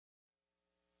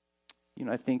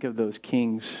I think of those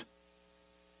kings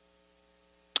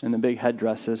and the big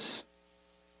headdresses.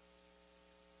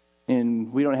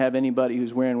 And we don't have anybody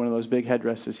who's wearing one of those big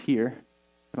headdresses here.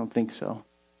 I don't think so.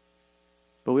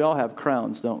 But we all have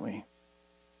crowns, don't we?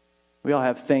 We all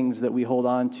have things that we hold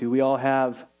on to. We all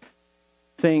have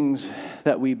things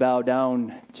that we bow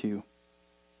down to.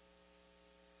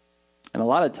 And a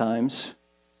lot of times,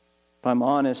 if I'm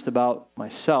honest about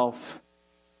myself,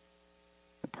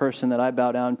 the person that I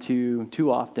bow down to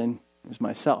too often is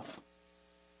myself.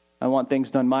 I want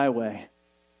things done my way.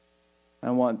 I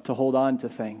want to hold on to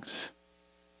things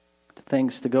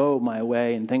to go my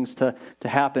way and things to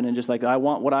happen, and just like I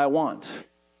want what I want.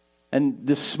 And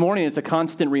this morning, it's a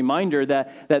constant reminder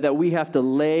that we have to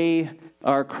lay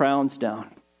our crowns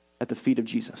down at the feet of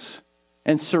Jesus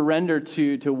and surrender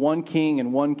to one king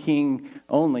and one king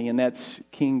only, and that's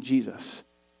King Jesus.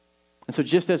 And so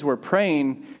just as we're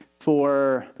praying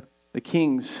for the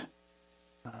kings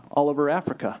all over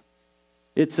Africa,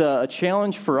 it's a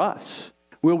challenge for us.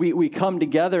 Will we come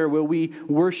together? Will we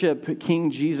worship King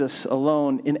Jesus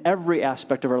alone in every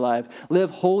aspect of our life?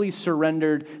 Live wholly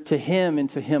surrendered to Him and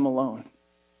to Him alone.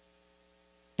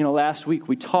 Last week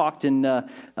we talked and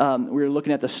we were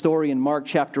looking at the story in Mark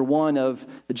chapter 1 of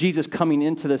Jesus coming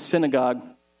into the synagogue.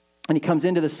 And he comes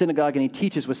into the synagogue and he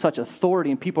teaches with such authority,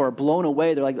 and people are blown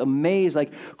away. They're like amazed,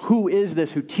 like, who is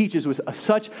this who teaches with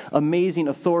such amazing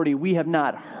authority? We have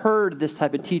not heard this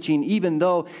type of teaching, even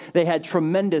though they had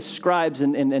tremendous scribes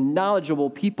and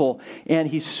knowledgeable people. And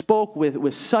he spoke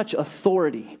with such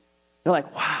authority. They're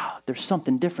like, wow, there's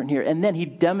something different here. And then he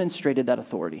demonstrated that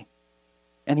authority.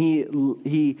 And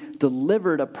he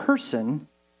delivered a person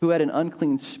who had an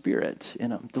unclean spirit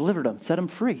in him, delivered him, set him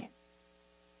free.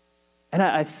 And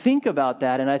I think about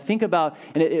that, and I think about,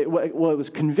 and what was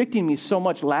convicting me so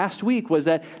much last week was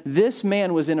that this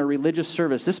man was in a religious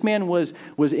service. This man was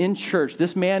in church.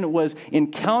 This man was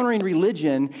encountering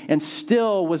religion and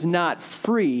still was not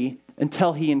free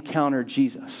until he encountered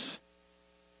Jesus.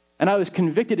 And I was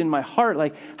convicted in my heart,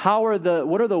 like,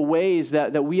 what are the ways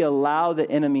that we allow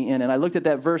the enemy in? And I looked at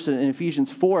that verse in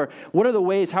Ephesians 4. What are the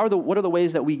ways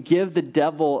that we give the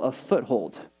devil a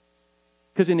foothold?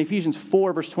 Because in Ephesians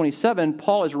 4, verse 27,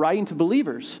 Paul is writing to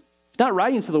believers. He's not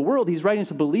writing to the world. He's writing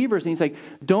to believers. And he's like,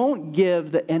 don't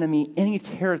give the enemy any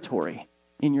territory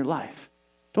in your life.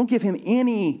 Don't give him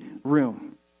any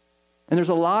room. And there's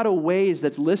a lot of ways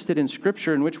that's listed in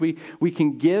Scripture in which we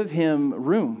can give him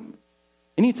room.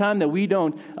 Anytime that we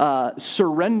don't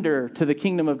surrender to the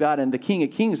kingdom of God and the King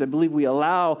of Kings, I believe we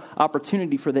allow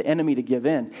opportunity for the enemy to give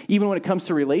in. Even when it comes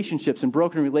to relationships and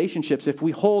broken relationships, if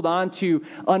we hold on to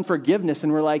unforgiveness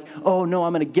and we're like, oh no,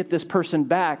 I'm going to get this person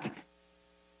back,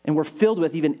 and we're filled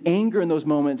with even anger in those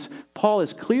moments, Paul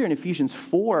is clear in Ephesians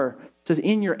 4, it says,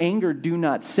 in your anger do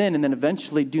not sin, and then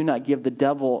eventually do not give the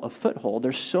devil a foothold.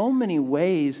 There's so many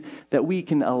ways that we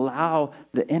can allow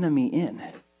the enemy in.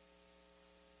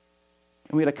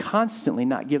 And we got to constantly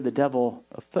not give the devil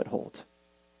a foothold.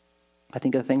 I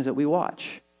think of the things that we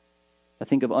watch. I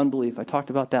think of unbelief. I talked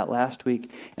about that last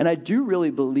week. And I do really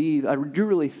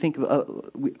think,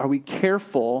 are we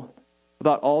careful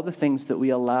about all the things that we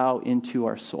allow into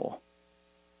our soul?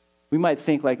 We might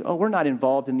think like, oh, we're not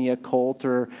involved in the occult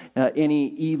or any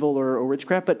evil or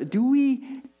witchcraft, but do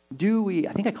we,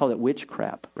 I think I called it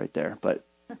witchcraft right there, but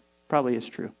probably is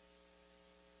true.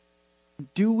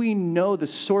 Do we know the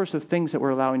source of things that we're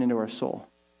allowing into our soul?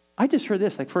 I just heard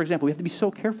this, like, for example, we have to be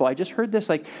so careful. I just heard this,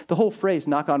 like, the whole phrase,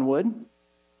 knock on wood. Do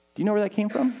you know where that came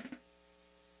from?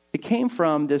 It came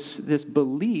from this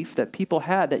belief that people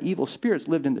had that evil spirits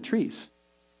lived in the trees.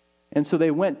 And so they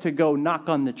went to go knock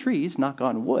on the trees, knock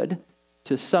on wood,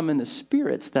 to summon the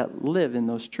spirits that live in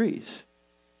those trees.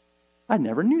 I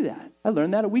never knew that. I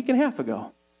learned that a week and a half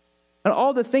ago. And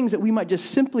all the things that we might just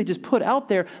simply just put out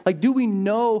there, like, do we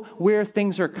know where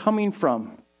things are coming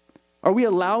from? Are we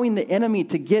allowing the enemy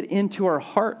to get into our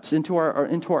hearts, into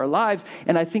our lives?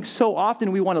 And I think so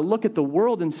often we want to look at the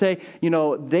world and say,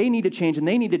 they need to change and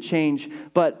they need to change.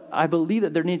 But I believe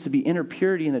that there needs to be inner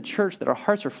purity in the church, that our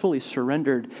hearts are fully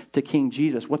surrendered to King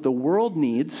Jesus. What the world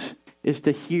needs is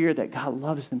to hear that God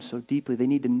loves them so deeply. They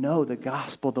need to know the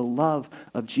gospel, the love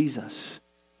of Jesus.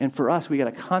 And for us, we got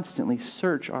to constantly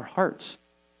search our hearts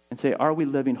and say, are we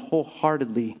living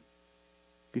wholeheartedly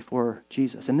before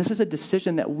Jesus? And this is a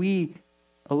decision that we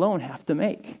alone have to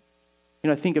make.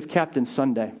 I think of Captain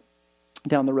Sunday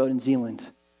down the road in Zeeland.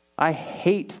 I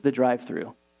hate the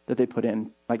drive-through that they put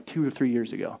in like 2 or 3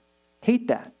 years ago. Hate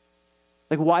that.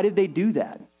 Like, why did they do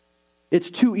that? It's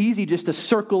too easy just to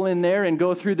circle in there and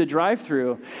go through the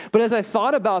drive-through. But as I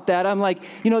thought about that, I'm like,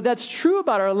 that's true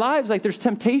about our lives. Like, there's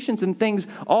temptations and things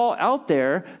all out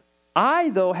there. I,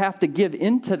 though, have to give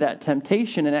into that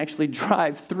temptation and actually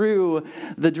drive through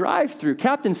the drive-through.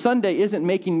 Captain Sunday isn't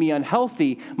making me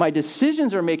unhealthy. My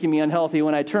decisions are making me unhealthy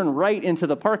when I turn right into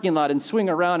the parking lot and swing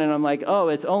around and I'm like, oh,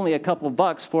 it's only a couple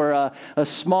bucks for a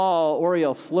small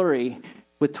Oreo flurry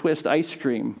with twist ice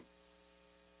cream.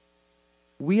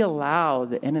 We allow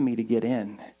the enemy to get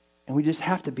in. And we just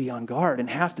have to be on guard and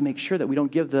have to make sure that we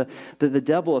don't give the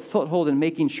devil a foothold in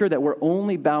making sure that we're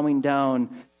only bowing down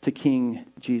to King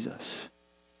Jesus.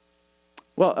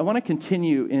 Well, I want to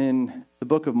continue in the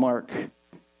book of Mark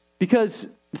because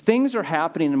things are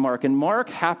happening in Mark, and Mark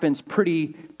happens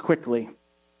pretty quickly.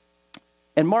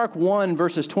 In Mark 1,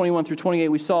 verses 21 through 28,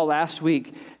 we saw last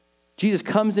week, Jesus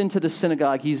comes into the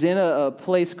synagogue. He's in a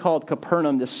place called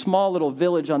Capernaum, this small little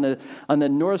village on the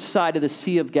north side of the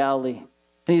Sea of Galilee.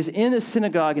 And he's in the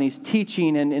synagogue and he's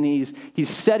teaching and he's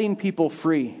setting people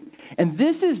free. And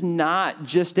this is not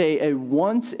just a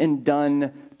once and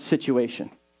done situation.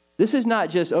 This is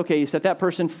not just, okay, you set that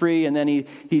person free and then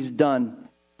he's done.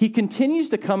 He continues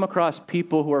to come across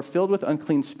people who are filled with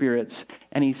unclean spirits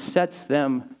and he sets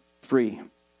them free.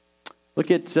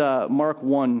 Look at Mark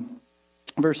 1,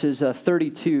 verses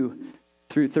 32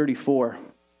 through 34.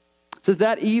 It says,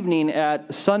 that evening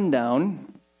at sundown,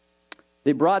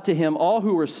 they brought to him all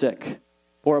who were sick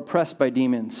or oppressed by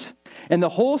demons. And the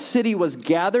whole city was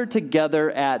gathered together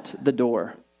at the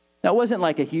door. Now, it wasn't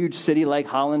like a huge city like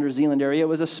Holland or Zeeland area. It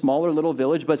was a smaller little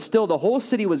village. But still, the whole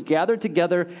city was gathered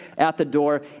together at the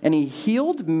door. And he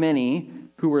healed many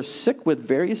who were sick with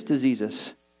various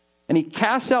diseases. And he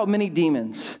cast out many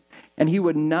demons. And he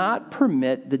would not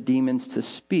permit the demons to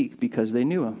speak because they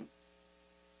knew him.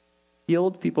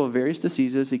 Healed people of various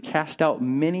diseases. He cast out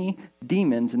many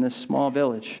demons in this small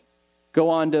village. Go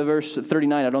on to verse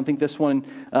 39. I don't think this one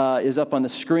is up on the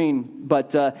screen.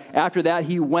 But after that,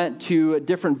 he went to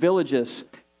different villages.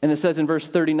 And it says in verse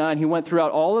 39, he went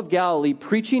throughout all of Galilee,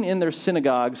 preaching in their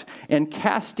synagogues and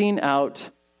casting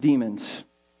out demons.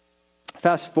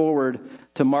 Fast forward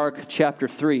to Mark chapter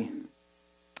 3.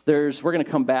 We're going to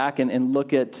come back and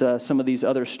look at some of these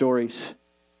other stories.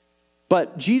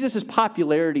 But Jesus'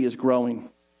 popularity is growing.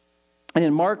 And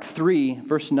in Mark 3,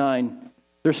 verse 9,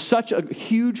 there's such a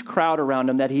huge crowd around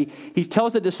him that he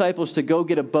tells the disciples to go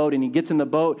get a boat, and he gets in the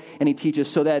boat and he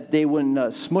teaches so that they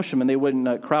wouldn't smush him and they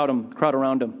wouldn't crowd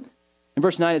around him. In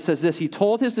verse 9 it says this, he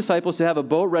told his disciples to have a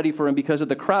boat ready for him because of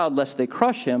the crowd, lest they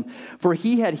crush him, for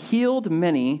he had healed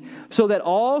many, so that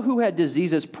all who had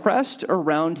diseases pressed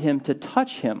around him to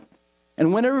touch him.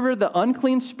 And whenever the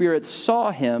unclean spirits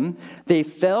saw him, they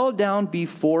fell down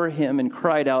before him and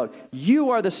cried out, you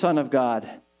are the Son of God.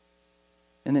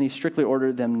 And then he strictly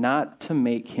ordered them not to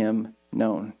make him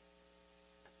known.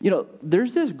 You know,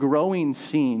 there's this growing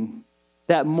scene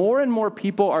that more and more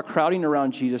people are crowding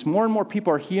around Jesus. More and more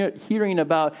people are hearing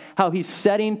about how he's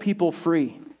setting people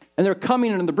free. And they're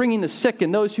coming and they're bringing the sick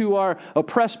and those who are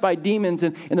oppressed by demons,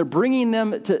 and they're bringing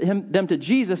them to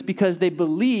Jesus because they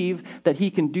believe that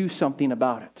he can do something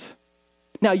about it.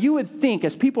 Now, you would think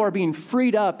as people are being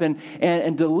freed up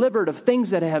and delivered of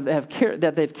things that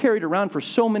that they've carried around for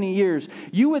so many years,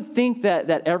 you would think that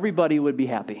everybody would be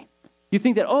happy. You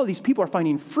think that, oh, these people are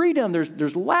finding freedom.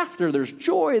 There's laughter. There's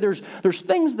joy. There's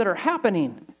things that are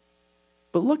happening.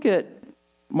 But look at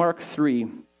Mark 3,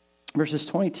 verses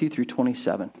 22 through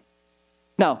 27.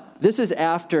 Now, this is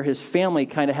after his family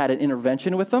kind of had an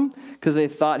intervention with him because they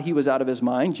thought he was out of his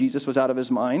mind. Jesus was out of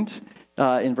his mind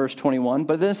in verse 21.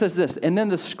 But then it says this, and then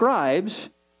the scribes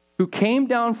who came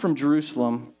down from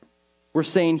Jerusalem were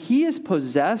saying, he is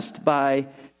possessed by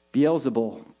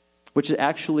Beelzebul, which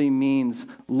actually means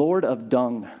Lord of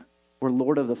dung or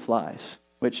Lord of the flies,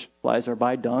 which flies are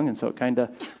by dung, and so it kind of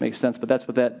makes sense, but that's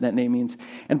what that name means.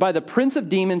 And by the prince of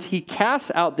demons, he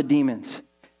casts out the demons.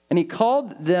 And he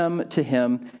called them to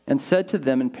him and said to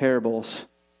them in parables,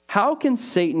 how can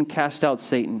Satan cast out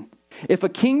Satan? If a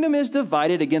kingdom is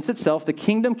divided against itself, the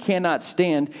kingdom cannot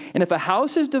stand. And if a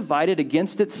house is divided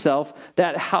against itself,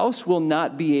 that house will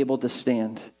not be able to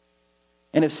stand.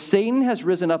 And if Satan has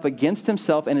risen up against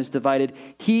himself and is divided,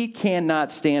 he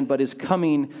cannot stand, but is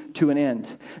coming to an end.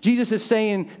 Jesus is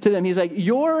saying to them, he's like,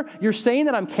 you're saying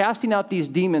that I'm casting out these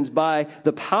demons by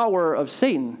the power of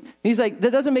Satan. And he's like,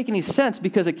 that doesn't make any sense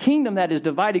because a kingdom that is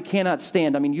divided cannot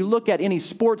stand. I mean, you look at any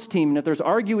sports team, and if there's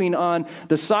arguing on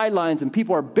the sidelines and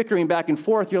people are bickering back and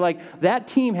forth, you're like, that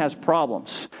team has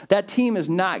problems. That team is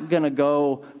not going to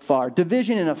go far.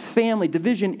 Division in a family,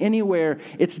 division anywhere,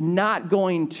 it's not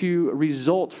going to result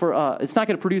it's not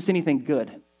going to produce anything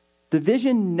good.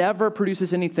 Division never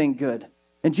produces anything good.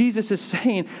 And Jesus is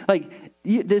saying, like,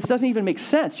 this doesn't even make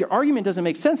sense. Your argument doesn't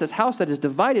make sense. This house that is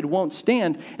divided won't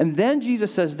stand. And then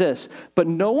Jesus says this, but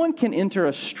no one can enter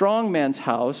a strong man's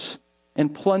house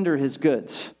and plunder his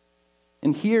goods.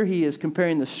 And here he is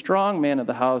comparing the strong man of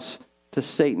the house to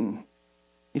Satan.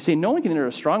 You see, no one can enter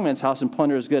a strong man's house and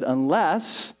plunder his good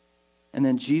unless, and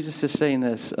then Jesus is saying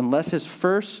this, unless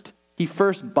he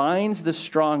first binds the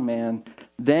strong man,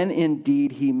 then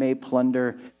indeed he may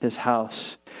plunder his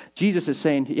house. Jesus is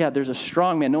saying, yeah, there's a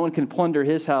strong man. No one can plunder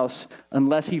his house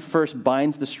unless he first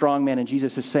binds the strong man. And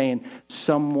Jesus is saying,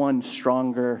 someone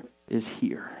stronger is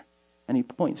here. And he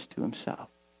points to himself.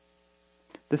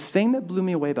 The thing that blew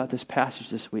me away about this passage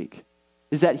this week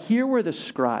is that here were the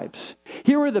scribes.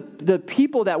 Here were the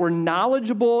people that were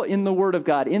knowledgeable in the Word of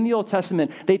God, in the Old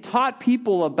Testament. They taught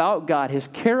people about God, his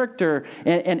character,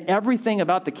 and everything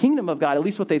about the kingdom of God, at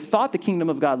least what they thought the kingdom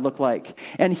of God looked like.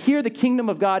 And here the kingdom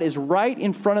of God is right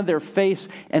in front of their face,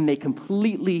 and they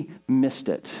completely missed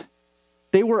it.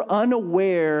 They were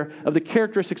unaware of the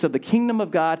characteristics of the kingdom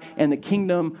of God and the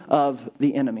kingdom of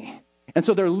the enemy. And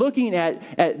so they're looking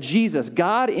at Jesus,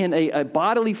 God in a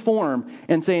bodily form,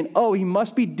 and saying, oh, he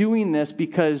must be doing this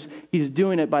because he's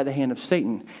doing it by the hand of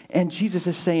Satan. And Jesus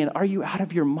is saying, are you out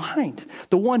of your mind?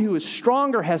 The one who is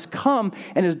stronger has come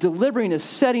and is delivering, is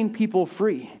setting people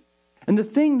free. And the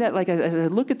thing that, as I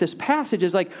look at this passage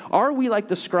is are we like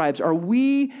the scribes? Are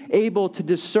we able to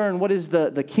discern what is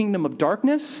the kingdom of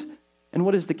darkness and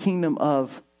what is the kingdom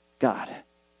of God?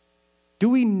 Do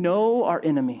we know our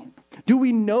enemy? Do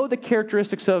we know the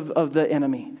characteristics of the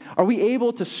enemy? Are we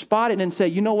able to spot it and say,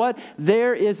 you know what?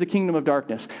 There is the kingdom of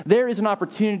darkness. There is an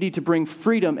opportunity to bring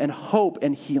freedom and hope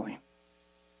and healing.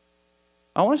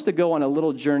 I want us to go on a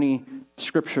little journey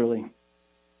scripturally.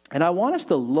 And I want us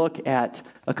to look at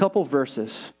a couple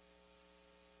verses.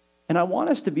 And I want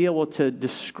us to be able to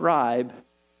describe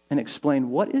and explain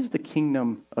what is the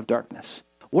kingdom of darkness.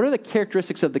 What are the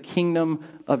characteristics of the kingdom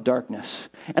of darkness?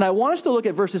 And I want us to look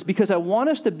at verses because I want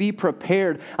us to be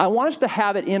prepared. I want us to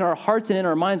have it in our hearts and in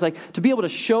our minds, to be able to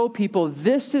show people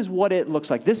this is what it looks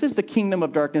like. This is the kingdom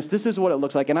of darkness. This is what it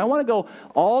looks like. And I want to go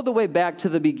all the way back to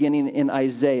the beginning in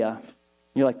Isaiah.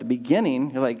 You're like, the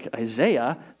beginning? You're like,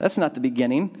 Isaiah? That's not the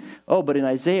beginning. Oh, but in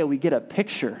Isaiah, we get a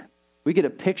picture. We get a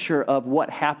picture of what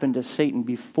happened to Satan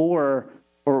before,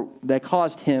 or that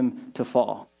caused him to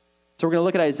fall. So we're going to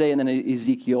look at Isaiah and then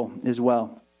Ezekiel as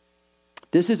well.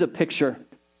 This is a picture.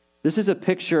 This is a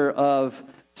picture of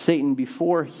Satan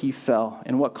before he fell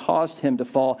and what caused him to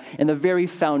fall and the very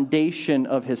foundation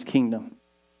of his kingdom.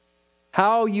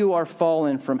 How you are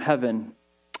fallen from heaven.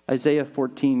 Isaiah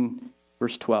 14,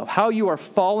 verse 12. How you are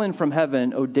fallen from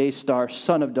heaven, O day star,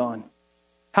 son of dawn.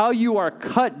 How you are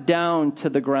cut down to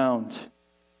the ground.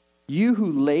 You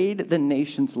who laid the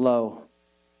nations low.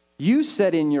 You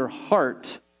said in your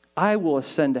heart, I will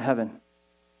ascend to heaven,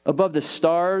 above the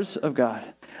stars of God.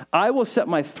 I will set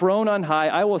my throne on high.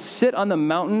 I will sit on the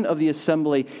mountain of the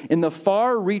assembly in the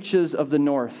far reaches of the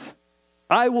north.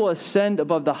 I will ascend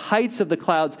above the heights of the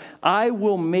clouds. I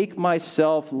will make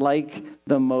myself like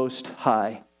the Most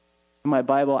High. In my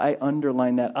Bible, I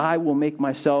underline that. I will make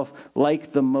myself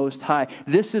like the Most High.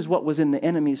 This is what was in the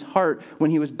enemy's heart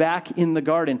when he was back in the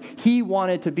garden. He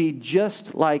wanted to be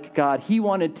just like God. He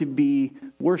wanted to be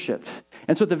worshipped.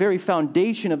 And so at the very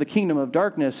foundation of the kingdom of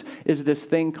darkness is this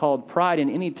thing called pride. And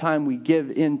anytime we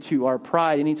give into our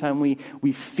pride, anytime we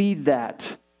feed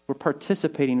that, we're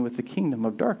participating with the kingdom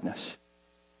of darkness.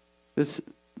 The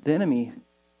enemy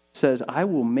says, I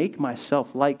will make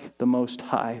myself like the Most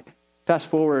High. Fast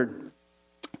forward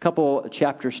a couple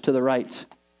chapters to the right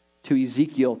to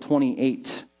Ezekiel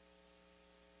 28.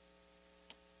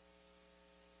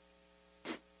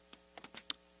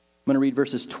 I'm going to read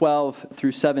verses 12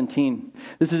 through 17.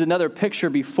 This is another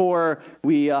picture before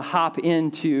we hop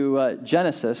into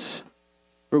Genesis,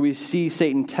 where we see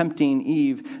Satan tempting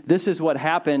Eve. This is what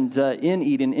happened in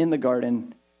Eden, in the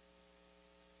garden.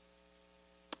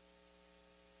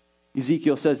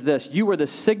 Ezekiel says this, you were the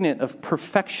signet of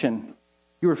perfection.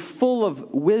 You were full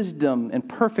of wisdom and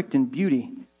perfect in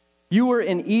beauty. You were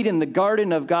in Eden, the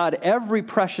garden of God. Every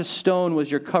precious stone was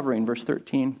your covering. Verse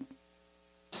 13.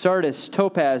 Sardis,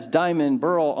 topaz, diamond,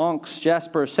 beryl, onyx,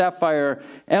 jasper, sapphire,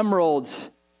 emerald,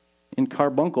 and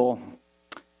carbuncle.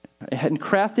 And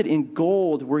crafted in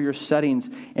gold were your settings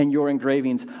and your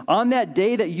engravings. On that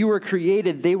day that you were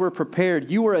created, they were prepared.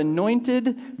 You were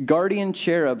anointed guardian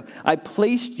cherub. I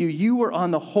placed you. You were on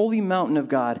the holy mountain of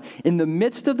God. In the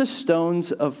midst of the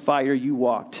stones of fire you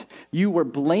walked. You were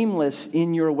blameless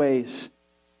in your ways.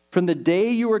 From the day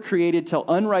you were created till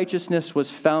unrighteousness was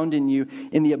found in you,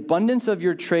 in the abundance of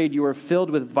your trade you were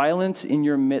filled with violence in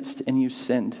your midst, and you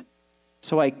sinned.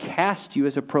 So I cast you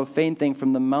as a profane thing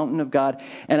from the mountain of God,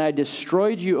 and I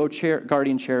destroyed you, O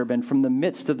guardian cherubim, from the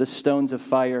midst of the stones of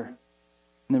fire.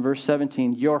 And then verse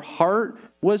 17, your heart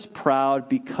was proud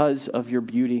because of your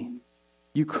beauty.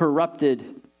 You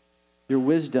corrupted your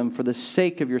wisdom for the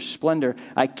sake of your splendor.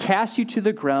 I cast you to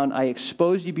the ground. I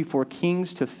exposed you before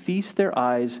kings to feast their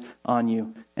eyes on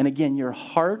you. And again, your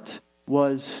heart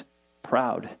was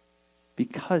proud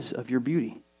because of your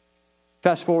beauty.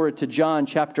 Fast forward to John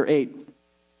chapter 8,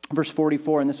 verse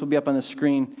 44, and this will be up on the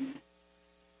screen.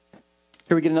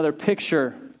 Here we get another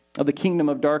picture of the kingdom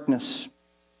of darkness.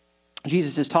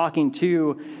 Jesus is talking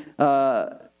to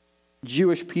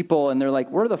Jewish people, and they're like,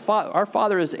 our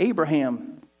father is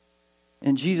Abraham.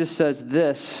 And Jesus says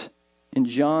this in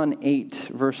John 8,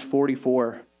 verse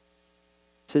 44. It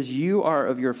says, you are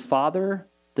of your father,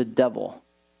 the devil.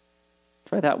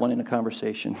 Try that one in a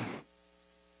conversation.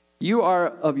 You are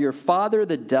of your father,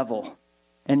 the devil,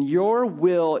 and your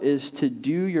will is to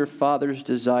do your father's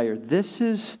desire. This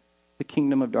is the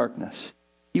kingdom of darkness.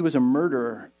 He was a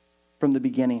murderer from the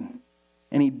beginning,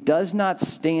 and he does not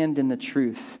stand in the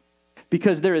truth,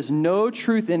 because there is no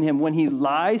truth in him. When he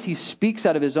lies, he speaks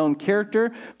out of his own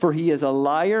character, for he is a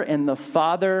liar and the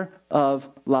father of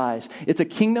lies. It's a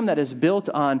kingdom that is built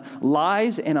on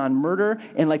lies and on murder,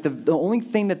 and like the only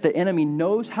thing that the enemy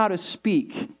knows how to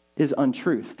speak is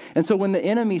untruth. And so when the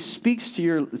enemy speaks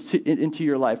into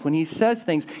your life, when he says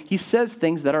things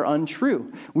that are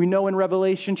untrue. We know in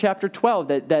Revelation chapter 12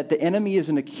 that the enemy is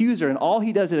an accuser, and all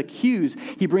he does is accuse.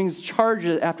 He brings charge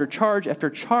after charge after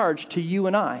charge to you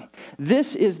and I.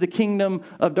 This is the kingdom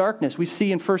of darkness. We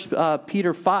see in 1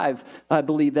 Peter 5, I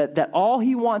believe, that all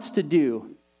he wants to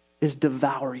do is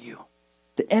devour you.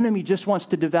 The enemy just wants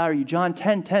to devour you. John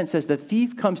 10:10 says the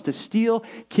thief comes to steal,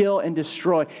 kill, and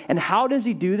destroy. And how does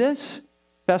he do this?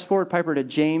 Fast forward, Piper, to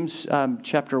James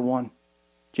chapter 1.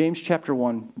 James chapter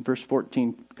 1, verse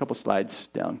 14. A couple slides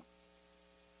down.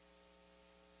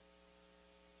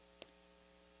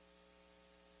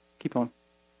 Keep on.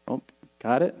 Oh,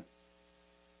 got it?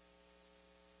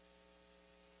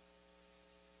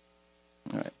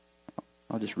 All right.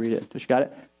 I'll just read it. Just got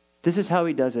it? This is how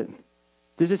he does it.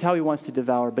 This is how he wants to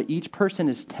devour. But each person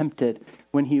is tempted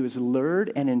when he was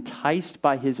lured and enticed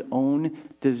by his own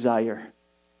desire.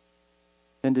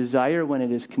 And desire, when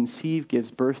it is conceived,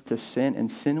 gives birth to sin.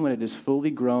 And sin, when it is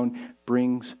fully grown,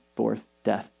 brings forth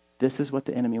death. This is what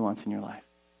the enemy wants in your life.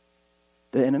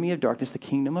 The enemy of darkness, the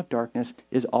kingdom of darkness,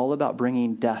 is all about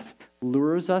bringing death.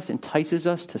 Lures us, entices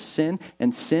us to sin.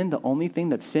 And sin, the only thing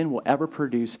that sin will ever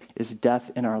produce is death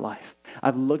in our life.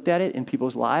 I've looked at it in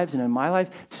people's lives and in my life.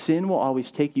 Sin will always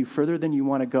take you further than you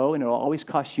want to go, and it will always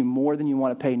cost you more than you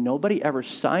want to pay. Nobody ever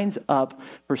signs up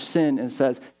for sin and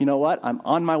says, you know what, I'm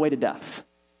on my way to death.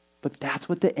 But that's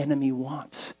what the enemy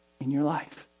wants in your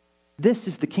life. This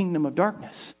is the kingdom of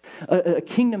darkness, a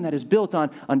kingdom that is built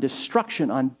on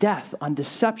destruction, on death, on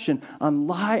deception, on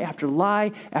lie after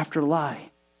lie after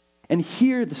lie. And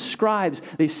here the scribes,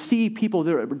 they see people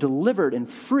that are delivered and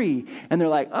free, and they're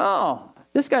like, oh,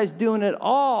 this guy's doing it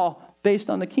all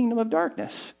based on the kingdom of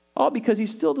darkness, all because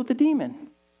he's filled with a demon.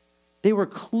 They were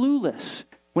clueless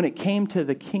when it came to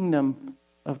the kingdom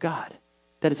of God,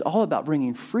 that it's all about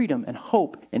bringing freedom and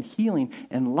hope and healing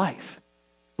and life.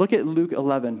 Look at Luke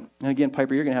 11. And again,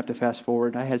 Piper, you're going to have to fast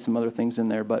forward. I had some other things in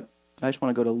there, but I just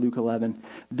want to go to Luke 11.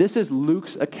 This is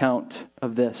Luke's account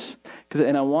of this.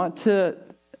 And I want to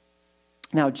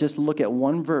now just look at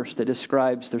one verse that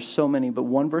describes, there's so many, but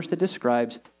one verse that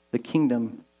describes the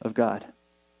kingdom of God.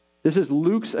 This is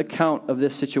Luke's account of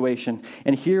this situation.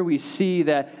 And here we see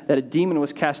that a demon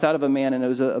was cast out of a man, and it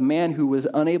was a man who was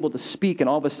unable to speak, and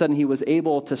all of a sudden he was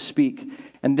able to speak.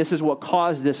 And this is what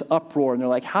caused this uproar. And they're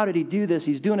like, how did he do this?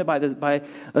 He's doing it by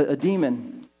a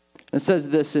demon. And it says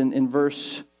this in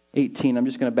verse 18. I'm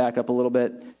just going to back up a little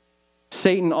bit.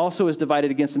 Satan also is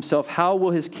divided against himself. How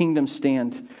will his kingdom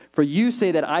stand? For you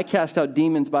say that I cast out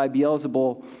demons by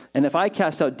Beelzebul. And if I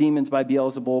cast out demons by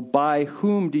Beelzebul, by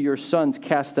whom do your sons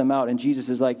cast them out? And Jesus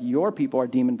is like, your people are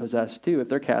demon-possessed too, if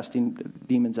they're casting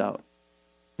demons out.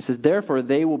 He says, therefore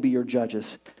they will be your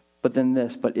judges. But then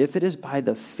this, but if it is by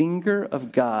the finger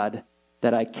of God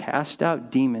that I cast out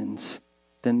demons,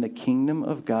 then the kingdom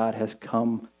of God has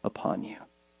come upon you.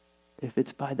 If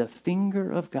it's by the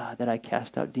finger of God that I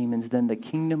cast out demons, then the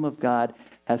kingdom of God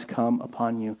has come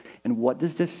upon you. And what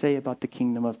does this say about the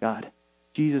kingdom of God?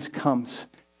 Jesus comes,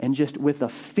 and just with a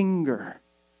finger,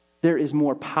 there is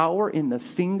more power in the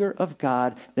finger of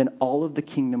God than all of the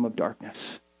kingdom of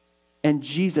darkness. And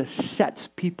Jesus sets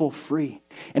people free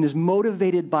and is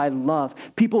motivated by love.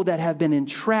 People that have been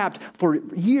entrapped for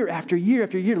year after year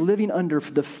after year, living under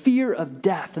the fear of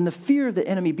death and the fear of the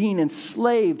enemy, being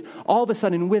enslaved, all of a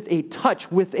sudden with a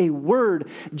touch, with a word,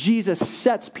 Jesus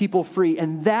sets people free.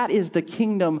 And that is the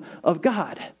kingdom of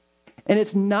God. And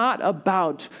it's not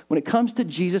about, when it comes to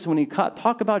Jesus, when you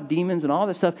talk about demons and all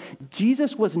this stuff,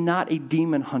 Jesus was not a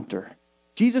demon hunter.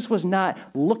 Jesus was not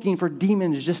looking for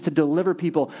demons just to deliver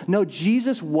people. No,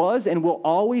 Jesus was and will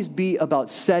always be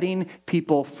about setting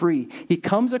people free. He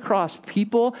comes across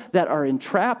people that are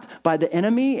entrapped by the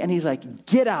enemy, and he's like,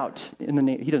 get out. In the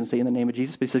name, he doesn't say in the name of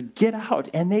Jesus, but he says, get out,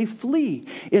 and they flee.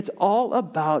 It's all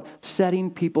about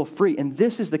setting people free. And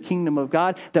this is the kingdom of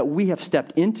God that we have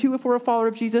stepped into if we're a follower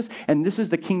of Jesus, and this is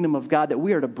the kingdom of God that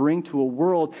we are to bring to a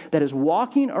world that is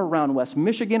walking around West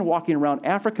Michigan, walking around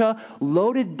Africa,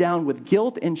 loaded down with guilt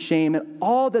and shame and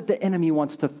all that the enemy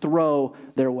wants to throw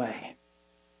their way.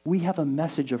 We have a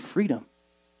message of freedom.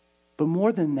 But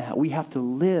more than that, we have to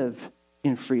live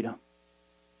in freedom.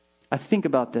 I think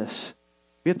about this.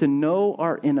 We have to know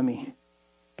our enemy.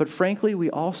 But frankly, we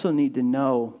also need to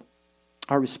know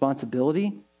our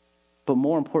responsibility, but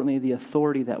more importantly, the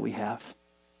authority that we have.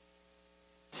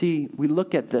 See, we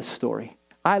look at this story.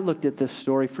 I looked at this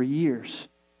story for years.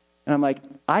 And I'm like,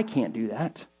 I can't do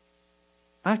that.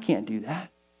 I can't do that.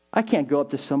 I can't go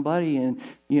up to somebody and,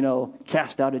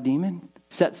 cast out a demon,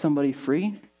 set somebody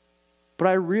free. But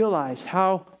I realized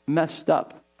how messed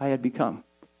up I had become,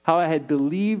 how I had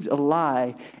believed a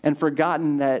lie and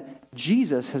forgotten that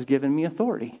Jesus has given me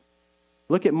authority.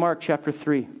 Look at Mark chapter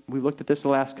 3. We've looked at this the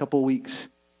last couple of weeks.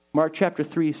 Mark chapter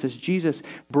 3 says Jesus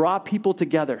brought people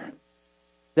together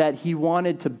that he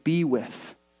wanted to be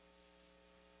with.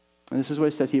 And this is what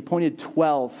it says. He appointed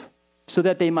 12 so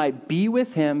that they might be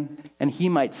with him and he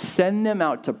might send them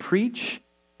out to preach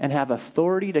and have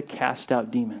authority to cast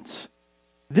out demons.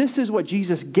 This is what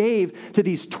Jesus gave to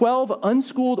these 12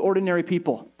 unschooled, ordinary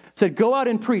people. Said, go out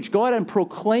and preach. Go out and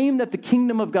proclaim that the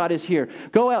kingdom of God is here.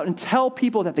 Go out and tell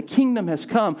people that the kingdom has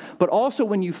come. But also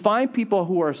when you find people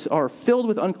who are filled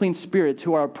with unclean spirits,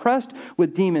 who are oppressed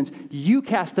with demons, you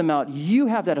cast them out. You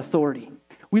have that authority.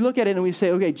 We look at it and we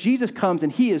say, okay, Jesus comes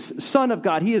and he is Son of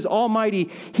God. He is almighty.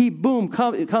 He,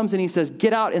 comes and he says,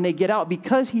 get out, and they get out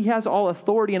because he has all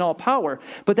authority and all power.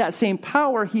 But that same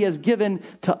power he has given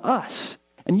to us.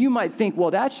 And you might think, well,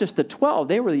 that's just the 12.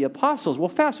 They were the apostles. Well,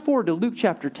 fast forward to Luke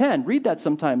chapter 10. Read that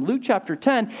sometime. Luke chapter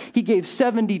 10, he gave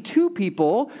 72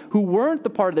 people who weren't the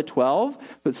part of the 12,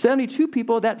 but 72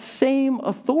 people that same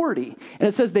authority. And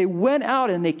it says they went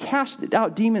out and they cast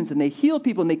out demons and they healed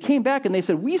people and they came back and they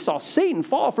said, we saw Satan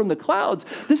fall from the clouds.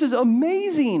 This is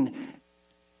amazing.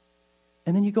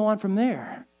 And then you go on from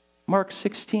there. Mark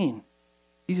 16.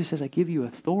 Jesus says, I give you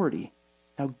authority.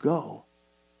 Now go.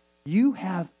 You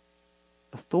have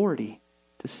authority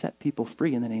to set people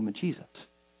free in the name of Jesus.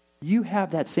 You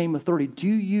have that same authority. Do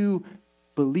you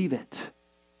believe it?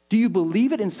 Do you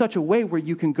believe it in such a way where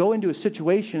you can go into a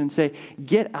situation and say,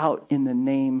 get out in the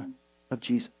name of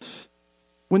Jesus?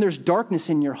 When there's darkness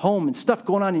in your home and stuff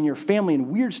going on in your family and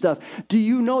weird stuff, do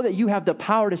you know that you have the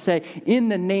power to say, in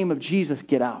the name of Jesus,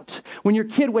 get out? When your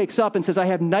kid wakes up and says, I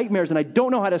have nightmares and I don't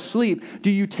know how to sleep, do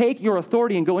you take your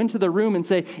authority and go into the room and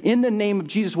say, in the name of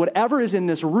Jesus, whatever is in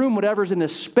this room, whatever is in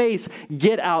this space,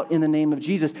 get out in the name of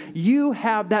Jesus? You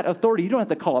have that authority. You don't have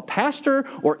to call a pastor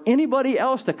or anybody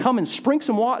else to come and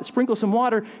sprinkle some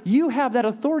water. You have that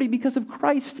authority because of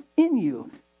Christ in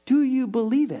you. Do you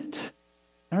believe it?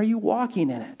 Are you walking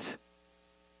in it?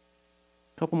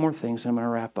 A couple more things and I'm going to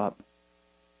wrap up.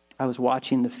 I was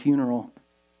watching the funeral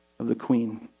of the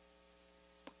Queen,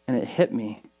 and it hit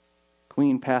me.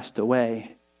 Queen passed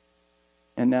away,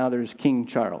 and now there's King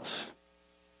Charles.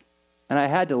 And I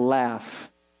had to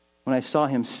laugh when I saw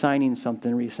him signing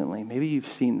something recently. Maybe you've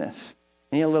seen this.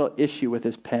 And he had a little issue with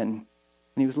his pen, and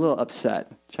he was a little upset.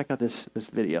 Check out this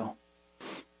video.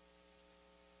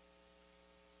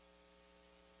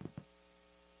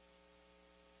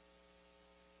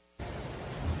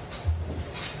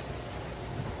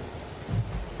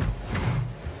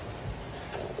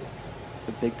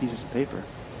 Big pieces of paper.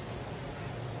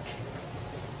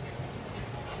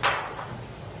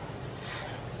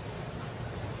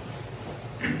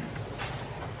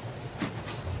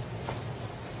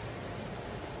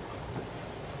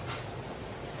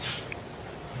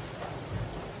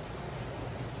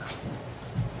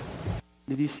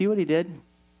 Did you see what he did?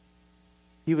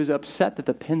 He was upset that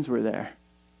the pins were there.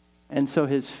 And so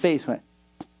his face went,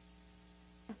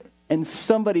 and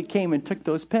somebody came and took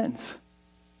those pins.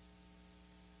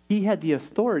 He had the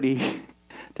authority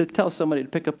to tell somebody to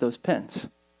pick up those pens.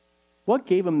 What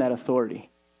gave him that authority?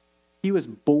 He was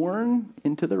born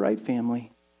into the right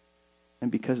family. And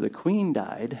because the queen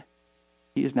died,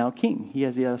 he is now king. He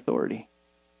has the authority.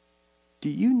 Do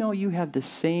you know you have the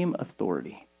same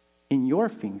authority in your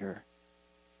finger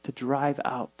to drive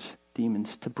out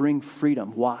demons, to bring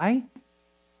freedom? Why?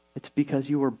 It's because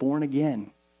you were born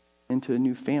again into a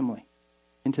new family,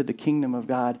 into the kingdom of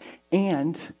God.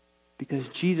 And because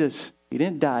Jesus, he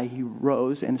didn't die, he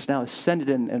rose and is now ascended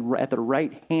and at the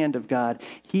right hand of God.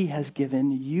 He has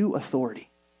given you authority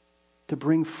to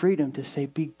bring freedom, to say,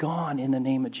 be gone in the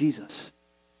name of Jesus.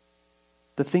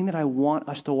 The thing that I want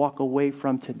us to walk away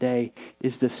from today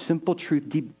is the simple truth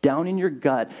deep down in your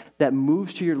gut that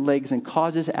moves to your legs and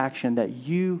causes action, that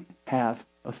you have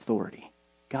authority.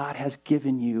 God has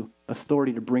given you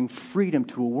authority to bring freedom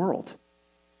to a world.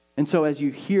 And so as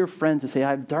you hear friends that say,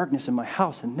 I have darkness in my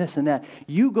house and this and that,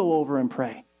 you go over and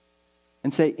pray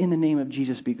and say, in the name of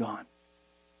Jesus, be gone.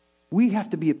 We have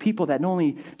to be a people that not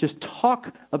only just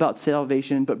talk about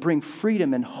salvation, but bring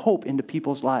freedom and hope into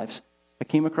people's lives. I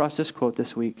came across this quote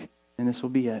this week, and this will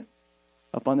be it.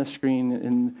 Up on the screen,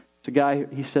 and it's a guy,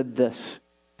 he said this.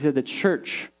 He said, the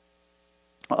church,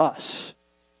 us,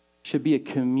 should be a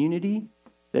community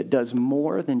that does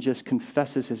more than just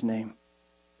confesses his name,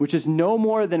 which is no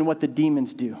more than what the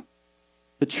demons do.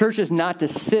 The church is not to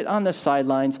sit on the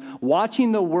sidelines,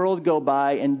 watching the world go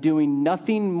by and doing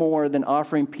nothing more than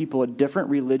offering people a different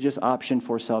religious option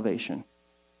for salvation.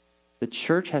 The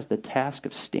church has the task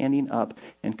of standing up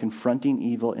and confronting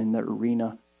evil in the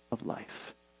arena of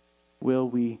life. Will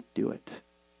we do it?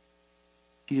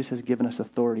 Jesus has given us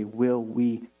authority. Will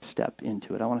we step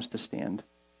into it? I want us to stand.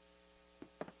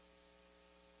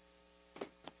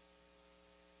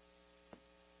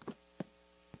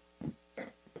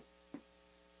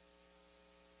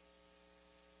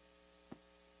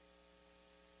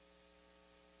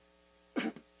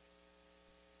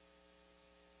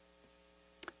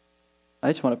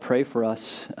 I just want to pray for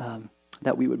us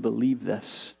that we would believe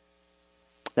this,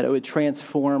 that it would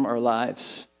transform our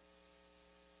lives.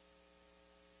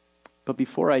 But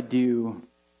before I do,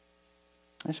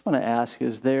 I just want to ask,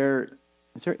 is there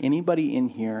anybody in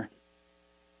here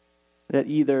that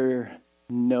either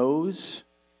knows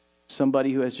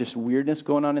somebody who has just weirdness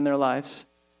going on in their lives?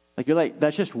 Like you're like,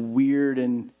 that's just weird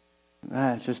and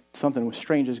it's just something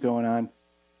strange is going on.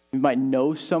 You might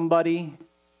know somebody,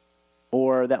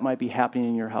 or that might be happening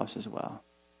in your house as well.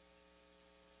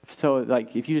 So,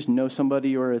 like, if you just know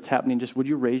somebody or it's happening, just would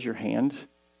you raise your hand?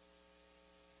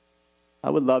 I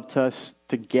would love us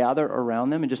to gather around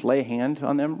them and just lay a hand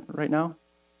on them right now.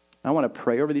 I want to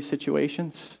pray over these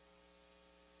situations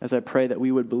as I pray that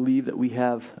we would believe that we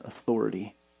have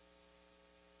authority.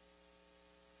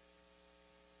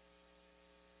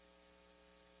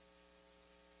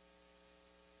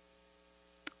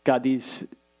 God, these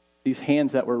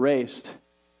hands that were raised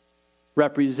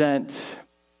represent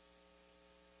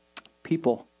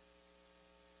people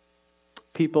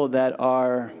that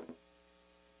are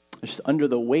just under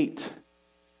the weight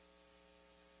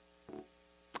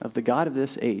of the God of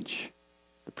this age,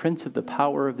 the prince of the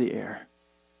power of the air.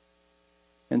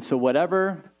 And so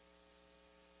whatever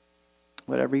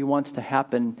he wants to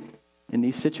happen in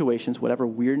these situations, whatever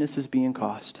weirdness is being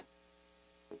caused,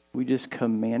 we just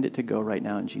command it to go right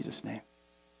now in Jesus' name.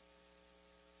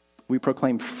 We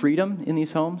proclaim freedom in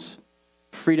these homes,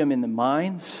 freedom in the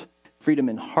minds, freedom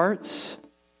in hearts,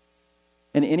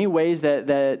 and any ways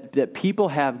that people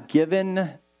have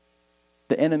given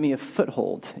the enemy a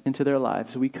foothold into their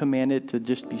lives. We command it to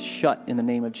just be shut in the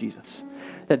name of Jesus.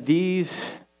 That these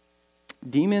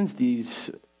demons,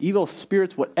 these evil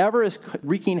spirits, whatever is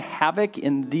wreaking havoc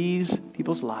in these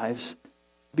people's lives,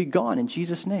 be gone in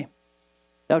Jesus' name.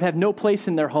 That would have no place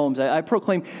in their homes. I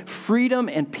proclaim freedom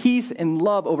and peace and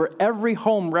love over every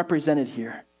home represented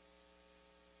here.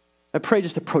 I pray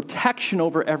just a protection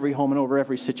over every home and over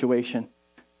every situation.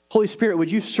 Holy Spirit, would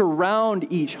you surround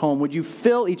each home? Would you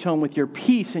fill each home with your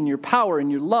peace and your power and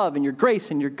your love and your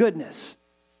grace and your goodness?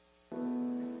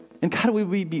 And God, would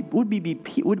we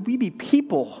be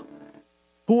people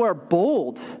who are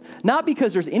bold, not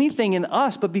because there's anything in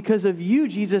us, but because of you,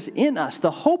 Jesus, in us,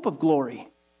 the hope of glory.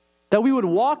 That we would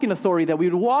walk in authority, that we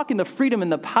would walk in the freedom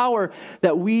and the power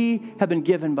that we have been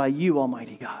given by you,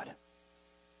 Almighty God.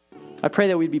 I pray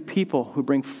that we'd be people who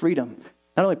bring freedom,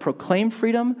 not only proclaim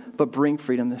freedom, but bring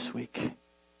freedom this week.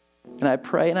 And I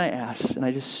pray and I ask, and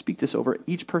I just speak this over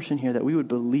each person here, that we would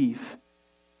believe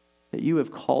that you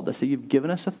have called us, that you've given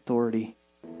us authority,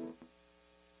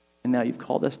 and now you've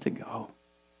called us to go.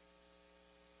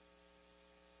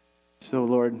 So,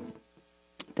 Lord,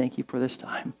 thank you for this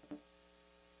time.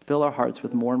 Fill our hearts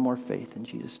with more and more faith in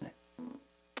Jesus' name.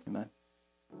 Amen.